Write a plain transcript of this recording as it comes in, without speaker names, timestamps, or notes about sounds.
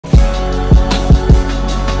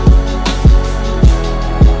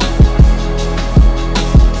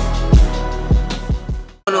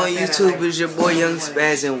On YouTube, is your boy Young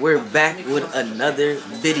Spaz, and we're back with another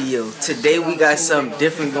video. Today we got something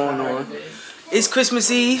different going on. It's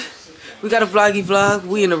Christmas Eve. We got a vloggy vlog.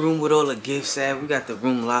 We in the room with all the gifts at. We got the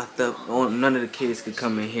room locked up. None of the kids could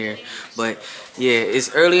come in here. But yeah,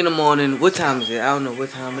 it's early in the morning. What time is it? I don't know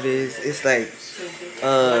what time it is. It's like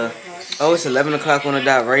oh, it's 11 o'clock on the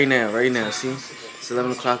dot right now. See, it's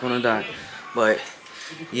 11 o'clock on the dot. But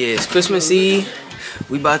yeah, it's Christmas Eve.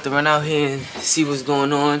 We about to run out here and see what's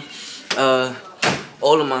going on.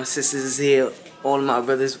 All of my sisters is here. All of my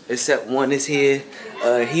brothers except one is here.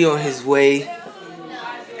 He on his way.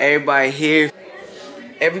 Everybody here.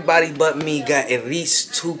 Everybody but me got at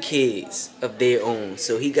least 2 kids of their own.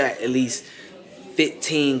 So he got at least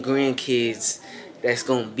 15 grandkids that's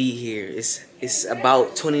gonna be here. It's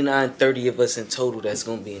about 29, 30 of us in total that's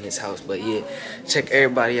gonna be in this house. But yeah, check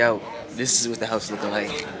everybody out. This is what the house looking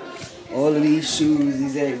like. All of these shoes,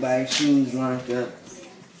 these everybody's shoes lined up.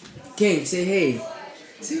 King, say hey.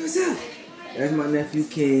 Say what's up. That's my nephew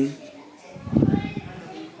King.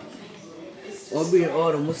 Aubrey and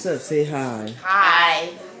Autumn, what's up? Say hi. Hi.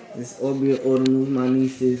 This Aubrey and Autumn with my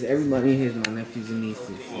nieces. Everybody in here is my nephews and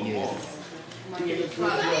nieces. Yeah.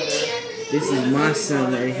 This is my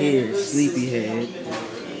son right here, Sleepyhead.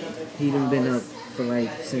 He done been up for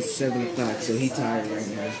like since 7 o'clock, so he tired right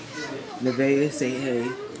now. Nevaeh, say hey.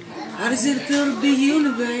 How does it feel to be you,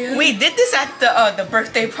 Nevaeh? We did this at the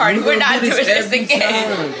birthday party. We're not doing this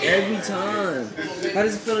again. Every time. How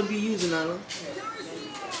does it feel to be you, Zanala?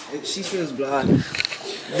 She feels blah.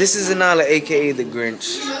 This is Zanala, aka the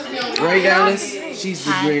Grinch. Right, Dallas? She's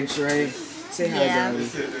the Grinch, right? Say hi,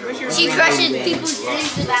 Dallas. She crushes people's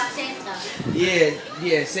dreams about Santa.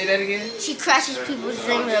 Yeah. Say that again. She crushes people's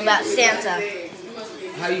dreams about Santa.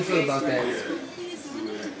 How do you feel about that?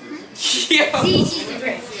 See, she's the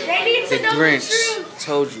Grinch. They need to know the truth.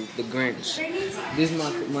 Told you, the Grinch. This is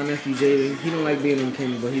my nephew Jaden. He don't like being on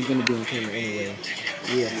camera, but he's gonna be on camera anyway.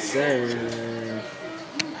 Yes, sir.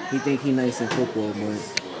 He think he nice in football, but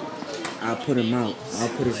I'll put him out. I'll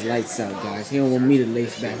put his lights out, guys. He don't want me to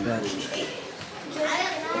lace back up.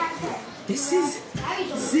 This is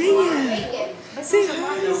Zaya. Say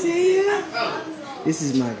hi, Zaya. This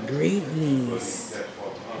is my great niece.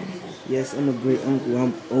 Yes, I'm a great uncle.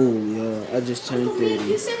 I'm old, y'all. I just turned 30.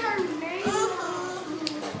 You said her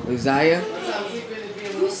name. Zaya?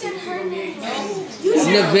 You said her name.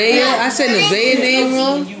 Nevaeh? I said Nevaeh name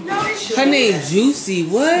wrong? Her name Juicy.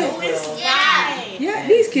 What? Yeah,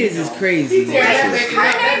 these kids is crazy. Her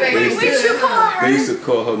name, what you call her? They used to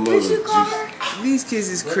call her mother Juicy. These kids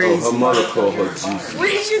is crazy. Oh, her mother called her Juicy. What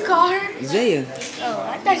did you call her? Zaya. Oh,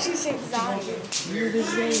 I thought she said Zaya. What is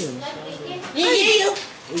Zaya? Yeah.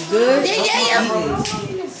 It's good?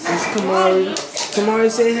 It's Kamari. Kamari,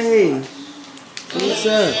 say hey. What's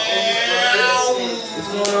up? What's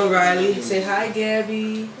going on, Riley? Say hi,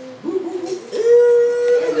 Gabby. Ooh,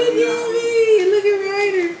 look at Gabby. Look at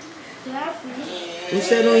Ryder. What's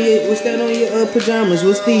that on your pajamas?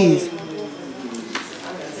 What's these?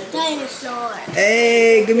 Dinosaur.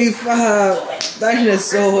 Hey, give me 5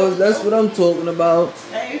 dinosaurs. That's what I'm talking about.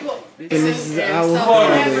 And this is our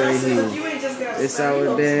father right here. It's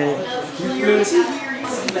our dad.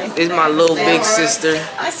 It's my little big sister.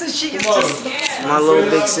 My little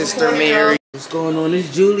big sister Mary. What's going on? It's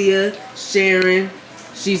Julia, Sharon.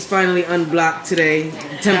 She's finally unblocked today,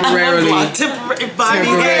 temporarily.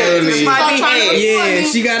 Temporarily. Yeah,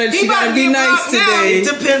 she gotta be nice today. It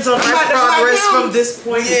depends on my progress from this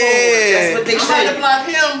point forward. That's what they say.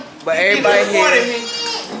 But everybody here.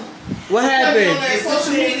 What happened?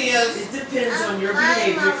 Social media, it depends on your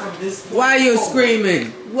behavior from this point. Why are you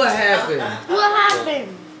screaming? What happened? What happened?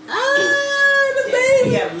 The baby.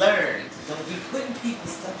 We have learned. Don't be putting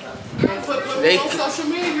people's stuff up.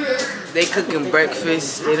 They cooking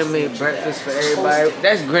breakfast. They done made breakfast for everybody.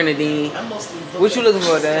 That's grenadine. What you looking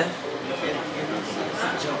for, Dad?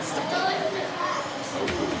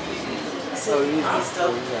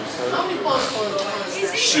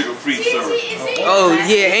 Sugar-free syrup. Oh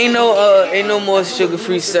yeah, ain't no more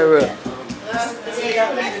sugar-free syrup.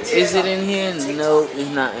 Is it in here? No, it's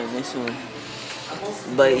not in this one.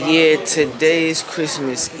 But yeah, today is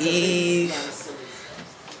Christmas Eve.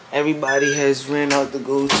 Everybody has ran out to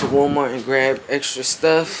go to Walmart and grab extra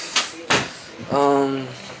stuff.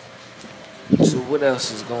 So what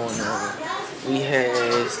else is going on? We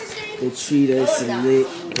have the tree that's lit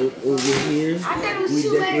over here. We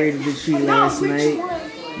decorated the tree last night.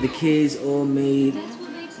 The kids all made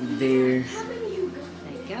their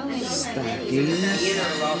stockings.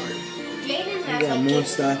 We got more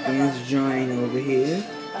stockings drying over here.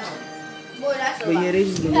 Boy, that's a But lot. yeah, they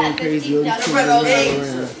just been You going have crazy. All these 50,000 kids girls.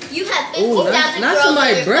 running around. You have Ooh, 50,000 not girls on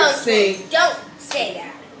somebody's your breath phone. stink. Don't say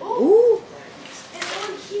that. Ooh,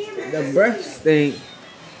 the breath stink.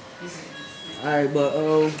 Alright, but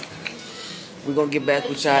we're gonna get back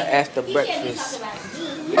with y'all after breakfast.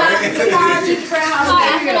 I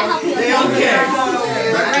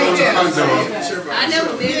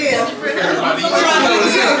never been.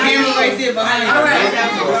 Right there behind you. All right,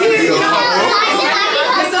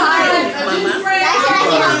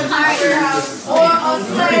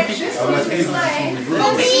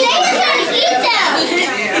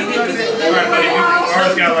 buddy.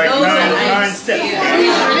 Ours got like nine steps. I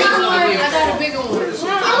got a bigger one.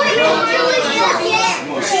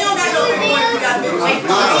 She don't got no point. You got big one.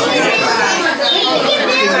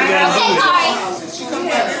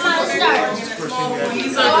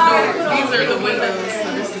 These are the windows. So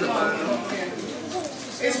this is the bottom.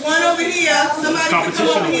 It's one over here. Somebody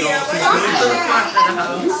Competition come over we here. all see. This is the front of the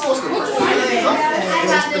house.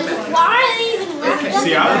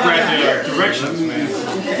 See, I was grabbing directions, man.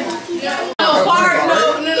 No,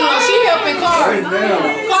 she helping Card.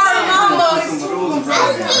 Card mama is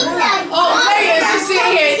Zay is just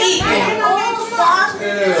sitting here eating.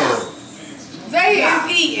 Zay is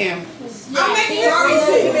eating. I'm making sure he's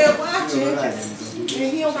sitting there watching. And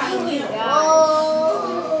he don't got no ear.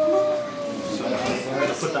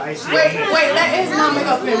 Put the icing in Wait, there. let his mama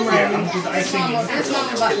help him Yeah, right I'm gonna put the icing in there. His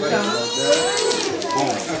mama about to come.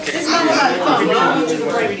 His mama about to come. I want you to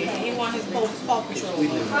break it. He want his Paw Patrol.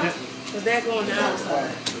 Because they're going to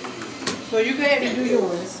outside. So you go ahead and do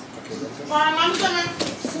yours. Mom, I'm coming.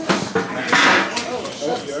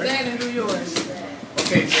 Go ahead and do yours.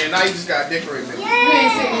 Okay, man, now you just gotta decorate me. You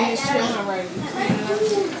ain't sitting in his chair already.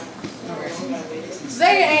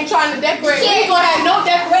 Zay ain't trying to decorate. We ain't gonna have no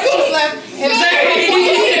decorations left. And Zay ain't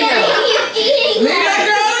eating them. Leave that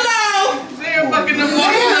girl alone. They're fucking the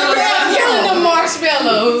marshmallows. They're killing the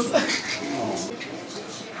marshmallows.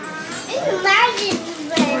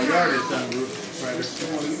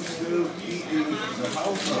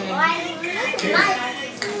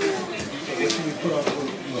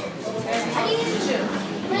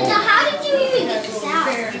 How did you even get this out?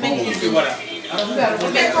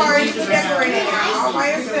 Decorate it all by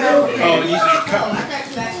yourself. Oh, and you should cut.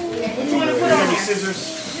 You want to put on Any there? scissors?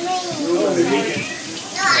 No,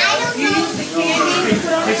 I don't You know. use the candy.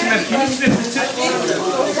 Put on Hey, Samantha, can you snip the tip?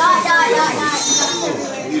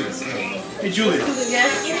 Hey, Julia,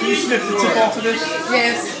 Yes. can you snip the tip off of this?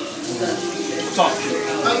 Yes. Talk.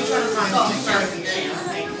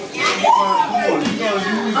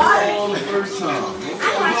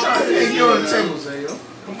 You're on the table, Zay, yo.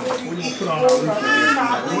 When you put on our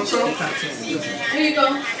roof, Here you go.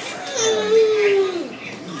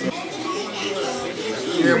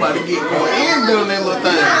 Everybody get going and doing that little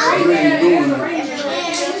thing.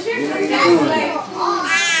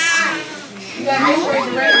 You got to decorate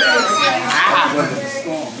the red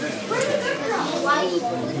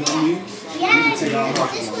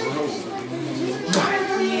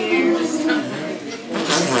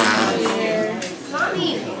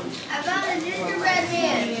Mommy, I found a gingerbread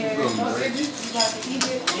man.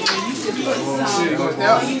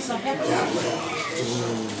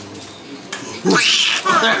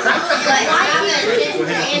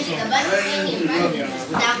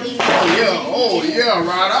 Oh yeah,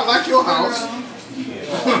 Rod, I like your house.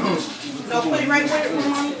 No, put it right where it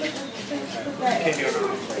Mommy put that. It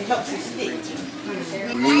helps it stick.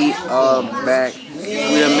 We are back.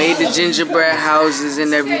 We done made the gingerbread houses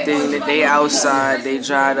and everything. That they outside, they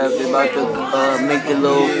dried up. They about to make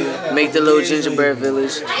the little gingerbread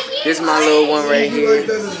village. This is my little one right here.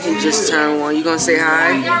 He just turned 1. You gonna say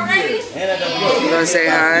hi? You gonna say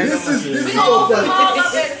hi? This is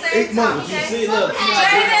 8 months.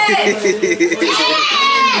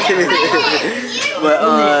 But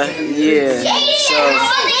yeah. So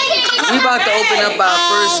we about to open up our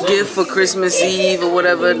first gift for Christmas Eve or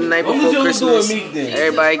whatever, the night before Christmas.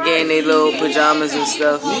 Everybody getting their little pajamas and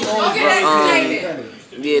stuff. But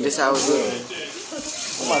yeah, this how it looks.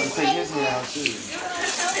 I'm about to take his hair out too.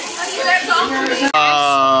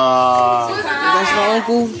 That's my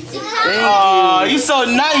uncle. Thank you. You so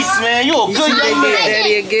nice, man. You a good They young gave man.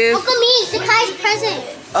 Daddy a gift. Look at me, it's the Kai's present.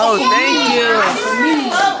 Oh, thank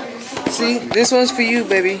you. See, this one's for you,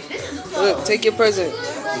 baby. Look, take your present.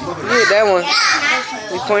 Yeah, that one.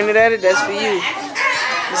 We pointed at it, that's for you.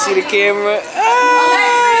 You see the camera?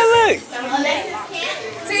 Ah, look.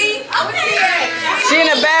 She in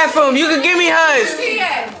the bathroom. You can give me hers.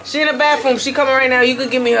 She in the bathroom. She coming right now. You can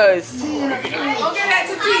give me hers. Go get that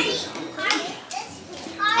to T.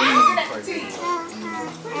 Go get that to T.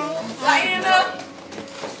 Diana.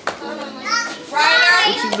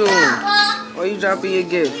 doing? Why you dropping your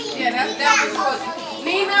gift? Yeah, that was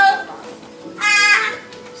Nina.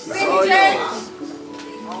 Oh,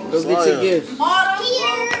 go get your gift.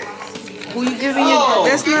 Who you giving your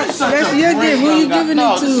gift? That's your gift. Who you giving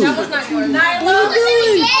it to? That was not yours. Nyla.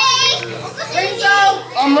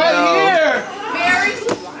 I'm right here. Mary.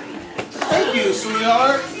 Thank you,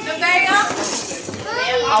 sweetheart. Nevaeh.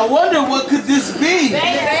 I wonder what could this be?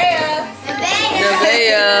 Nevaeh.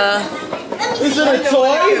 Is it a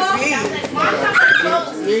toy?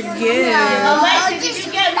 Your gift.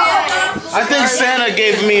 I think Santa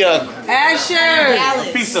gave me a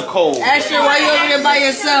Asher. piece of coal. Asher, why you over there by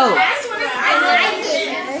yourself?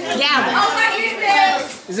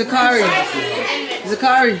 Zakari.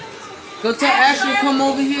 Zakari. Go tell Asher to come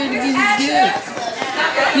over here to get his gift.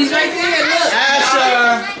 He's right there, look.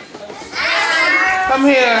 Asher, come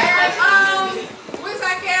here. Where's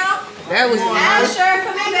that gal? That was Asher,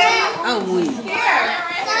 come in there. I'm weak.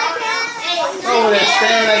 Oh, that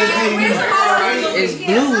stand at the TV. It's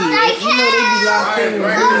Bluey. You know they be locked in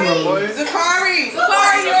Bluey. Zakari,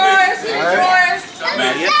 yours. Yours.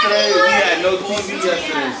 Man, yesterday we had no TV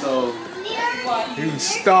yesterday, so He's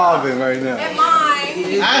starving right now. And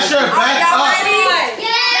mine. Asher, back Y'all up. ready?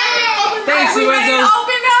 Thanks, We ready to Lorenzo.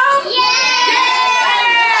 open them?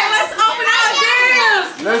 Yeah. Let's open our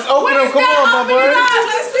gifts. Let's open them. Come on, my boy.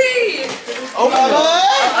 Let's see. Open them.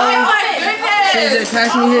 Oh my goodness. Just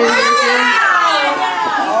pass me here.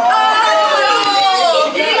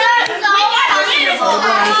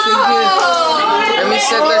 Let me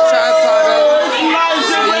set the tripod up.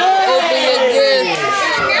 So you open your gift.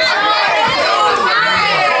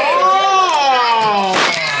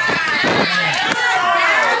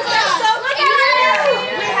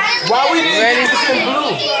 Why we didn't Ready? get some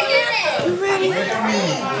blue? You ready?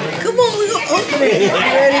 Come on, we gonna open it. You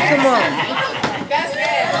ready? Come on.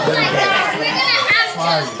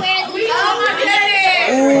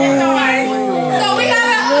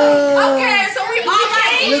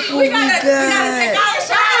 Look what we got. Take our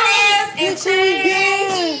showers and change.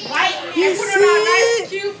 You Put see on our nice it?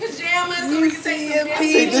 cute pajamas so You we can see take your some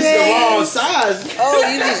This pictures. is the wrong size. Oh,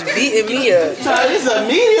 you just beating me up. This is a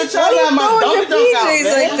medium. Try to have my Throwing dog your dunk out, PJs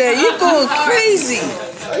man. like that. You going crazy.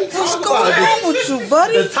 What's going on with you,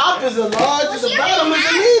 buddy? The top is a large and the bottom is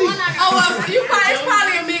a medium. Oh, well, it's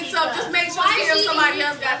probably a mix-up. Just make sure see if somebody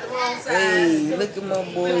else got the wrong size. Hey, look at my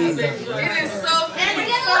boy. It is so cute.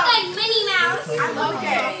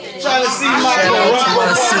 Okay. Trying to see my Shout out to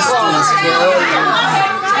my sisters, bro.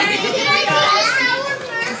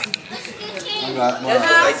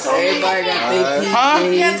 Everybody got their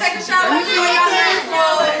PJs. Yeah, take a shower. Let me see what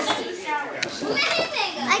y'all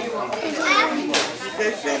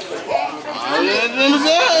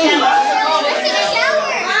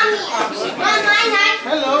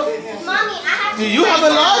Hello. Do you have a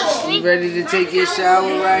large? You ready to take your shower,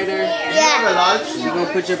 Ryder? You have a large? You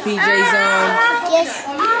gonna put your PJs on? Yes.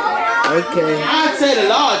 Okay. I'd say the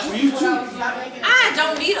large for you too. I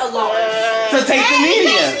don't need a large. So take the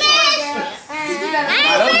medium.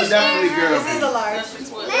 Those are definitely girls. This is a large.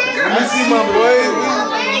 I see my boy.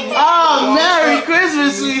 Oh, Merry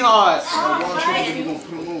Christmas, sweetheart.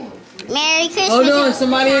 Merry Christmas. Hold on,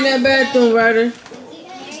 somebody in that bathroom, Ryder.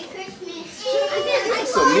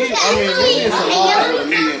 It's a medium. I mean, maybe it's a large or a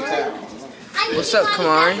medium tap. What's up,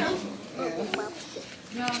 Kamari?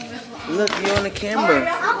 Look, you on the camera.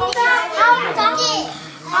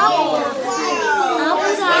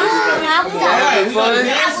 Having fun?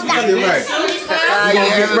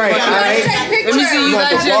 Let me see, you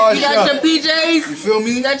got your PJs? You feel me?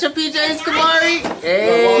 You got your PJs, Kamari?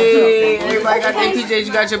 Hey, everybody got their PJs.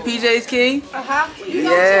 You got your PJs, King?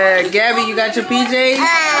 Yeah, Gabby, you got your PJs?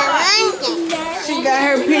 She got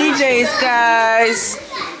her PJs, guys.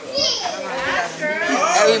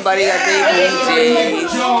 Everybody got their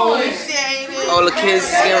PJs. All the kids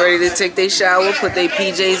is getting ready to take their shower, put their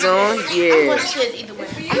PJs on. Yeah.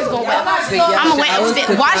 I'm gonna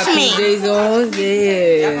wet. Watch me. PJs on.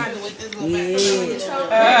 Yeah.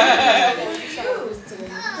 Yeah.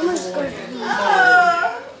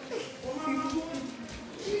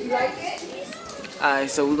 Alright,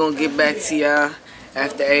 so we're gonna get back to y'all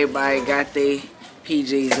after everybody got their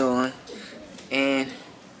PJs on. And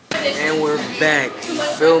we're back, you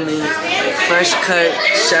feel me? Fresh cut,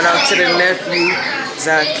 shout out to the nephew,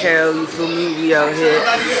 Zakel, you feel me? We out here.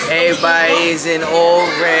 Everybody is in all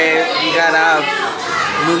red. We got our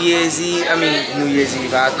New Year's Eve,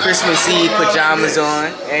 our Christmas Eve pajamas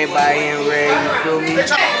on. Everybody in red, you feel me? You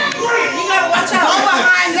gotta watch out. Go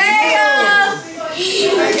behind Zaya!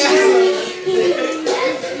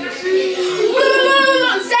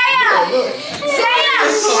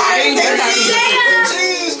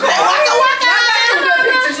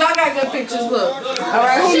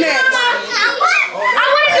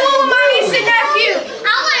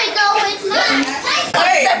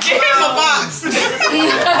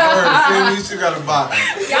 got a box.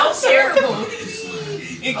 Y'all terrible.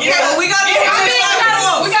 We got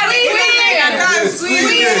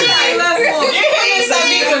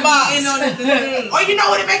or you know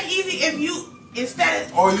what it make it easy if you instead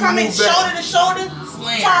of coming shoulder to shoulder,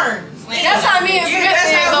 turn. That's how me and Smith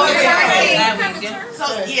is over here. So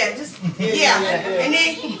yeah, just and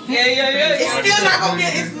then it's still not gonna be.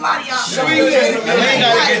 It's a lot of y'all. We ain't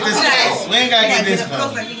gotta get this close. We ain't gotta get this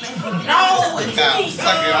close. No,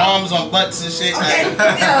 Suck your arms on butts and shit. okay. 1,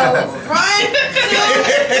 2,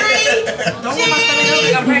 3,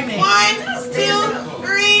 cheese. 1, 2,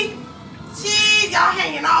 3, cheese. Y'all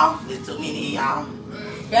hanging off. There's too many of y'all.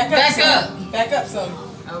 Back up some.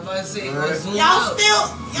 I was about to say, Y'all still.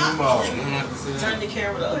 Turn the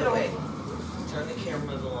camera the other way. Turn the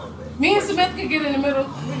camera the long way. Me and Smith can get in the middle.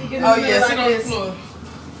 We can get in the middle. yes, sit on the floor.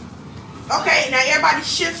 Okay, now everybody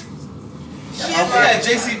shift. Yeah,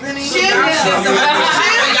 JC Penney. Shift.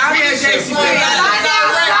 y'all hear JC Penney.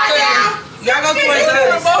 Slide down. Y'all go towards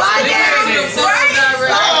us. Slide down.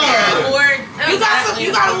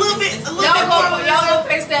 You got a little bit. Y'all go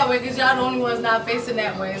face that way because y'all the only ones not facing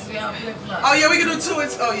that way. So y'all flip flop. Oh yeah, we can do 2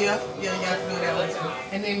 and oh yeah, y'all can do that way too.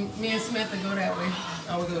 And then me and Smith will go that way.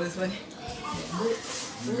 Oh, we go this way.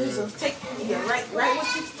 So take right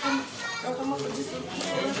what you come up with just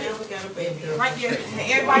we got a baby right there.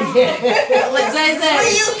 Everybody. Where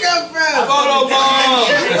you come from? Photo bomb.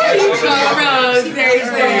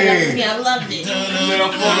 I loved it.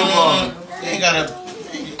 Photo bomb. You ain't gotta.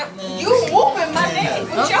 You whooping my name.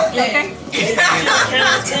 What's your name?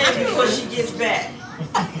 Before she gets back.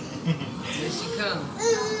 Here she comes.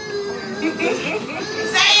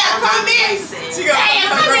 Saya, come here. Saya,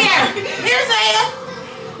 come here. Here, Saya.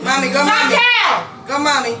 Mommy, go mommy. Go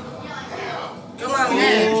mommy. Go mommy.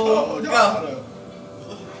 Go.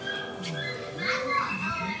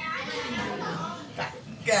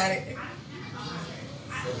 Got it.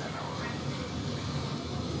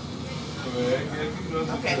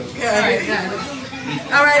 Okay, good.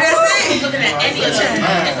 All right, that's it. Looking at any of them.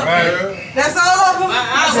 That's all of them?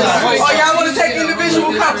 Oh, y'all want to take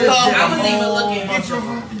individual couples? I wasn't even looking.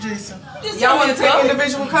 Y'all want to take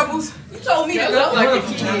individual couples? You told me to look like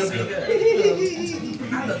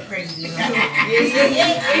I look crazy. Do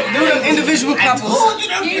them individual couples.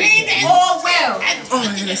 Oh, well. Oh,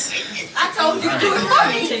 my goodness. I told you to do it for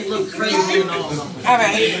me. They look crazy and all. All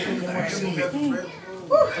right.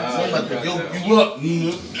 I'm about to yoke you up,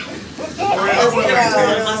 Nina.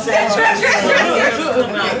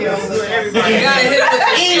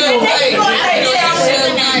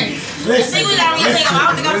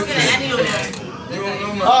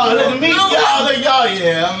 Oh, look at me. Y'all,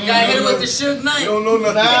 yeah. Gotta hit it with the Suge Knight. You don't know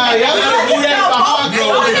nothing. Nah, y'all gotta do that behind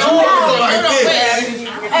closed doors.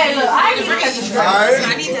 Hey, look, I ain't even catch the strap.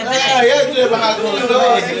 I need that back. Nah, y'all do that behind closed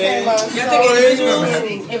doors, man. Y'all take individuals?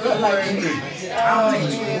 It look like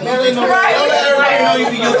Don't let everybody know you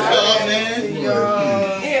be yoked up, man.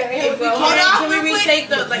 Can we retake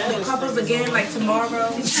the couples again like tomorrow?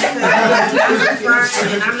 Because I'm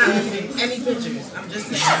Friday and I'm not looking at any pictures. I'm just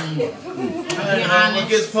saying. Be honest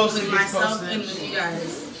Gets posted, with gets myself posted. and with you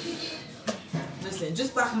guys. Listen,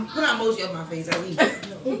 just put an emoji on my face at least.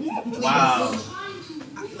 Wow.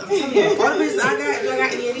 All the pictures I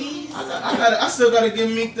got any of these? I still gotta give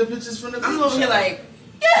Meek the pictures from the baby I'm over here shower. like,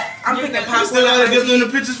 I'm picking I popcorn. still gotta give them the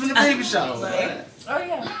pictures from the baby shower. Like, oh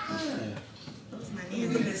yeah.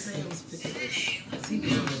 look at Sam's pictures.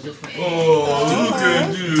 Oh, look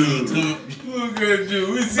at you. Look at you.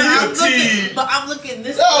 We see your teeth. But I'm looking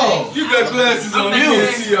this Yo, way. You got glasses on. You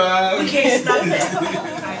don't see your eyes. We can't stop it.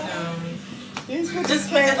 I know. Just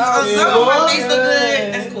some Yeah, of my face look boy.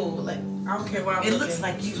 good. That's cool. Like I don't care where I'm looking. It looks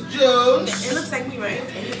like you. Jones. It looks like me, right?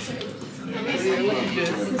 It looks like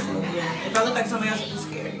yeah. If I look like somebody else, I'm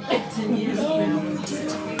scared.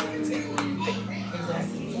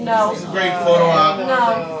 No. Great photo op.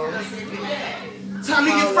 No. Time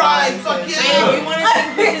to get fried. Fuck yeah. You want to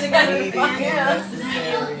take pictures again?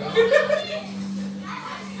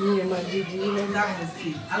 Me and my GG. That one was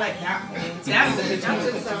cute. I like that one. That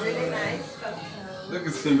was Some really nice. Look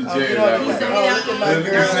at Sammy J in that one. Look at my Look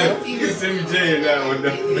at Sammy J in that one.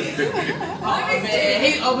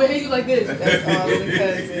 But he like this. That's all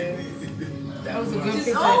because that was a good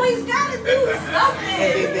picture. Always gotta do something.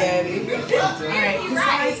 Hey, Daddy. Alright, Can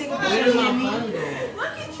somebody take a picture of me?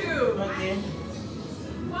 look at you.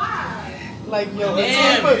 Why? Like, yo, a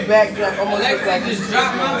 10-foot backdrop almost looks like Just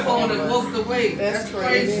drop my phone and walk away. That's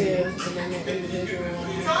crazy. And then the individual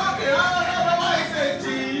one. Stop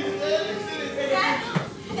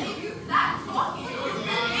talking.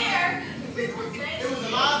 Here. It was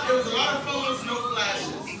a lot of photos, no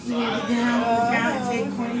flashes. Down and take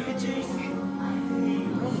corny pictures.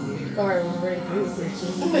 Alright, we're ready for his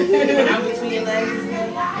pictures. I'm between your legs and stuff.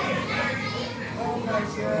 Oh my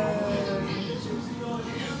god.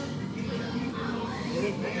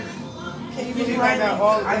 Can you believe I got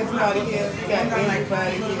all everybody here? Got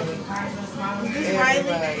everybody here.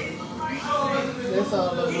 Everybody. That's all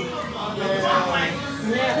of them.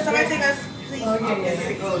 Yeah. Somebody take us, please. Oh yeah, yeah. It's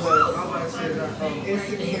 6 of us. It's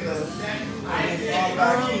 6 of us. It's all of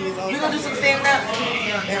our kids. We gonna do some stand up.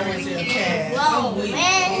 That was in cast. Whoa, man.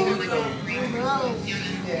 Whoa.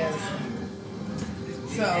 Yes.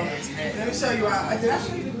 So, let me show you out. Did I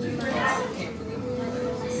show you the picture?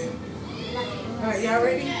 Alright, y'all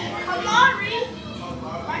ready? Come on, Reed.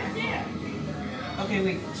 Right there. Okay,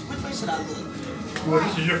 wait. Which way should I look? Well,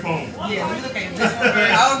 this is your phone. Yeah, let me look at this. I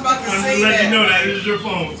was about to I'm say just letting that. you know that this is your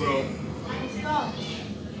phone, so.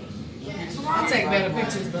 I take better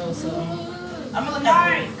pictures though, so. I'm gonna look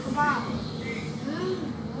at it. Come on.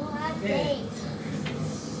 Yeah.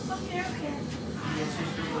 Okay.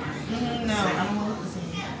 No, I don't want to look the same.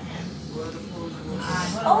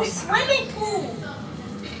 Oh, swimming pool.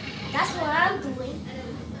 That's what I'm doing.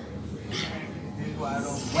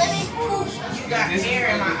 Swimming pool. You got hair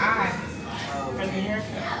in my eye. From the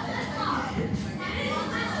haircut.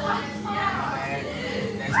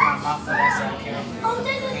 That's not my fault. That's our camera. Oh,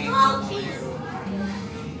 there's a dog here.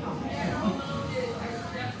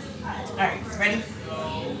 Alright, ready?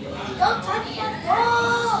 Don't touch that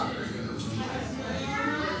dog.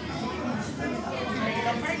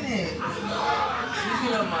 I'm pregnant. You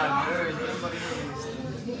get on my nerves. Everybody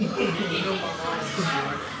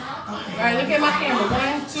Alright, look at my camera.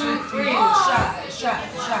 1, 2, 3. Shot.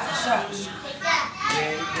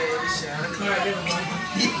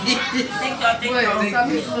 Thank y'all. Wait, some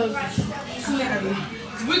people look snappy.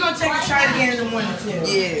 We're gonna take a try again in the morning too.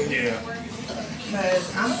 Yeah. Yeah. Because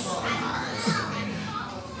I'm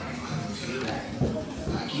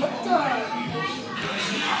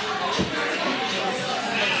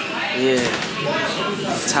Yeah.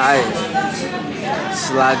 Tired. There's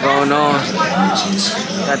a lot going on.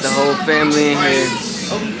 Got the whole family in here.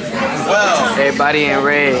 Well, Everybody in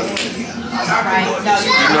red. You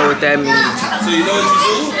know what that means. so you know what you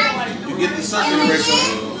do? You get the circuit breaker,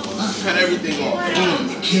 cut everything off.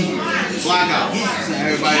 Blackout. So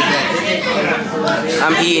everybody back.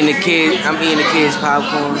 I'm eating the kids'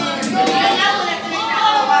 popcorn.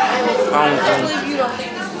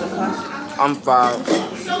 I'm fired.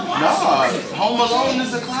 No, Home Alone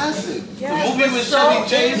is a classic. The movie with Chevy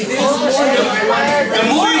Chase. The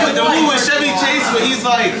movie with Chevy Chase where he's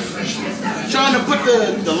like trying to put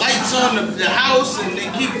the lights on the house and they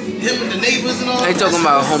keep him and the neighbors and all. They talking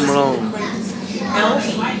about Home Alone.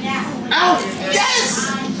 Alf, yes!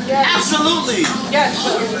 Absolutely! Yes,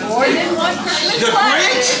 more than one The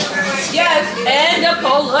Grinch? Yes, and the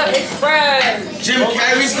Polar Express. Jim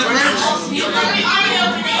Carrey's The Grinch?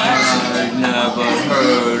 I never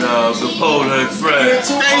heard of the Polar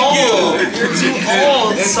Express. Thank you! You're too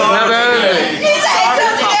old. Never heard of it.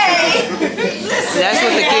 That's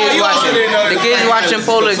what the kids watching. The kids watching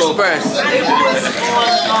Polar Express.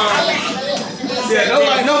 Yeah,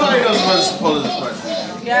 nobody knows about Polar Express.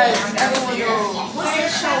 Yes, everyone knows. What's that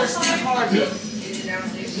show with Steve Harvey? You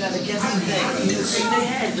gotta guess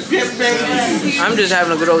his name. I'm just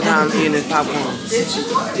having a good old time eating this popcorn. It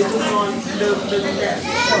was on the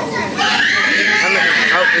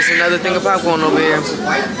Oh, there's another thing of popcorn over here.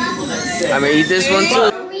 I'm gonna eat this one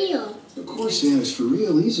too. Of course, Santa's for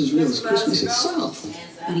real. He's as real as Christmas itself.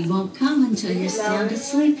 But he won't come until you're sound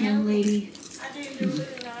asleep, young lady.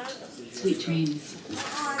 Sweet dreams.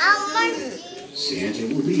 Santa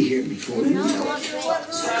will be here before you know it.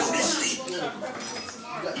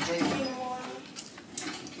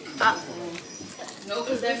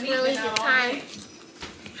 Is this really the time?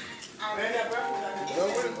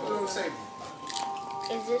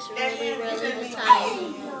 Is this really the time?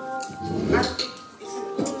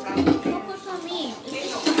 Focus on me. Is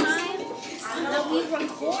this the time that we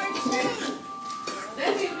record?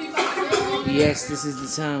 Yes, this is the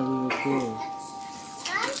time we record.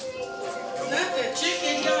 Look, the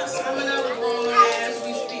chicken just coming out of the room as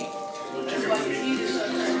we speak.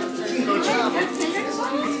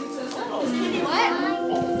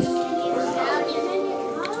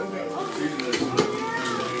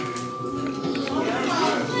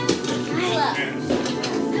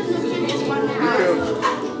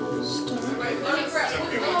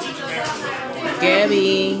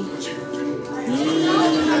 Gabby.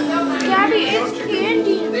 Gabby, it's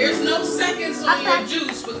candy. There's no seconds on your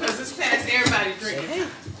juice because it's past everybody drinking.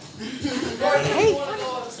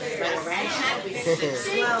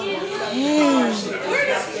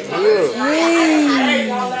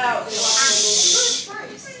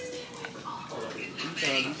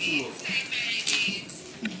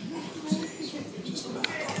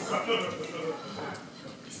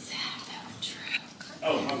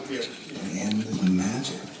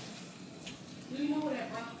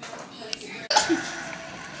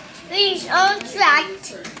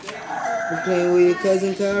 Attract. You playing with your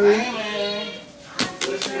cousin Kyrie?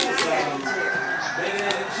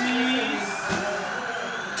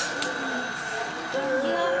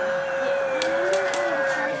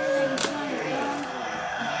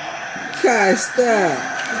 Kai, stop.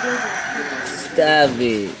 Stop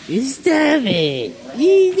it. You stop it.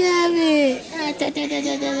 You stop it.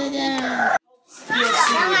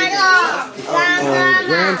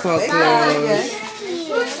 Grandpa Claus.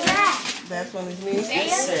 That's what it means.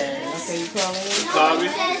 Okay, you calling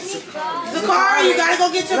him? Zakari, you gotta go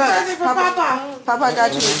get your present for Papa. Papa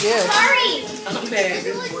got you a gift. Sorry. Thank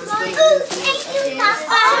you,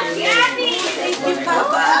 Papa. Thank you,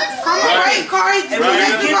 Papa. Right, Kari, get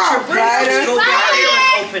your present. Go down here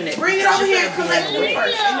and open it. Bring it over here and collect it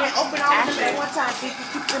first. And then open all of them at one time so you can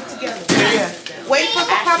keep them together. Yeah. Wait for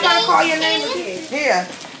Papa to call your name again. Here.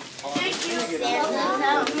 Thank you,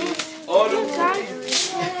 Santa.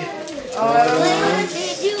 I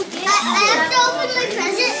have to open my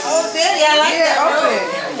present. Oh, Daddy, I like that. Open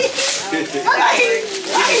it.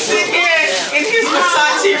 I sit here in his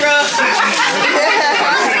Versace robe.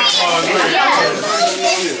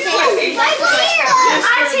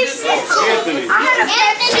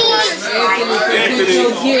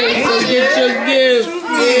 Anthony, go get your gift.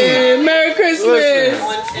 Yeah, Merry Christmas.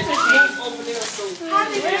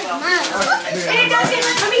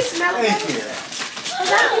 Let me smell it.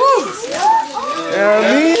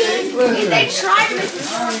 They tried to make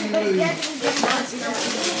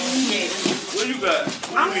What you got?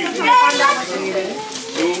 I'm still trying to find out.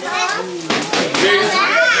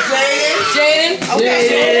 Jaden.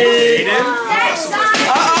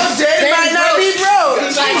 Uh-oh, Jaden might not be broke.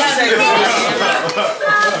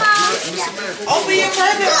 Open your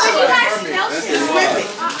present. Whip it.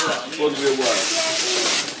 Supposed to be a while.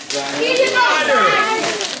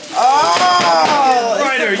 Oh.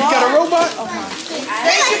 Ryder, you got a robot?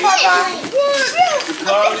 Thank you, Papa.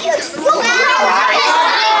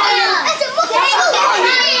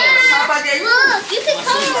 Papa gave you. You can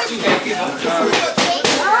color.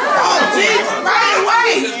 Oh, jeez. Right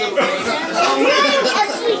away.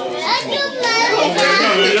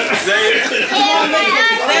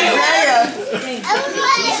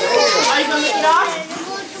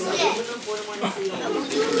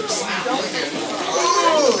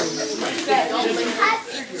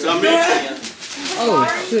 Oh,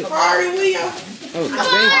 shit. Sorry, William. Oh,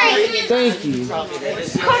 thank you.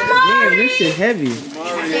 Damn, this is heavy.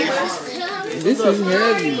 This is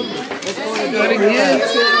heavy. I gotta get it. I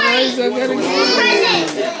gotta get it.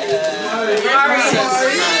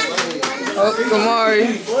 Oh, Kamari.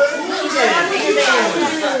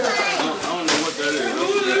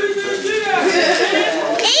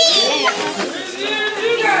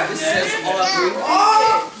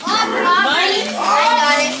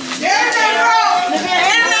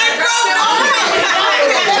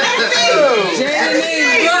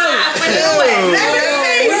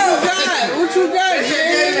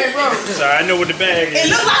 Sorry, I know what the bag is. It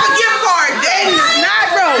looks like a gift card. Jaden is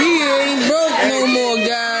not broke. He ain't broke no more,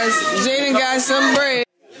 guys. Jaden got some bread.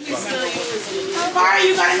 Kari,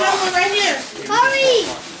 you got another one right here. Kari!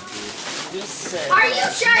 Are you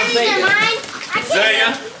sure these are mine? I can't.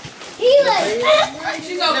 Zaya.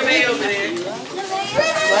 She's over there.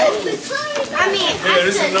 I mean, Yeah,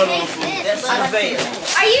 this is another one for you. That's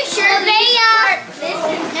Nevaeh. Are you sure? Nevaeh.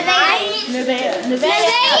 Nevaeh.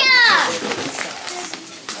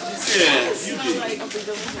 Yeah, you did. There it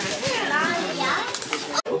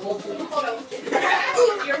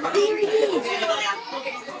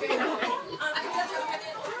is.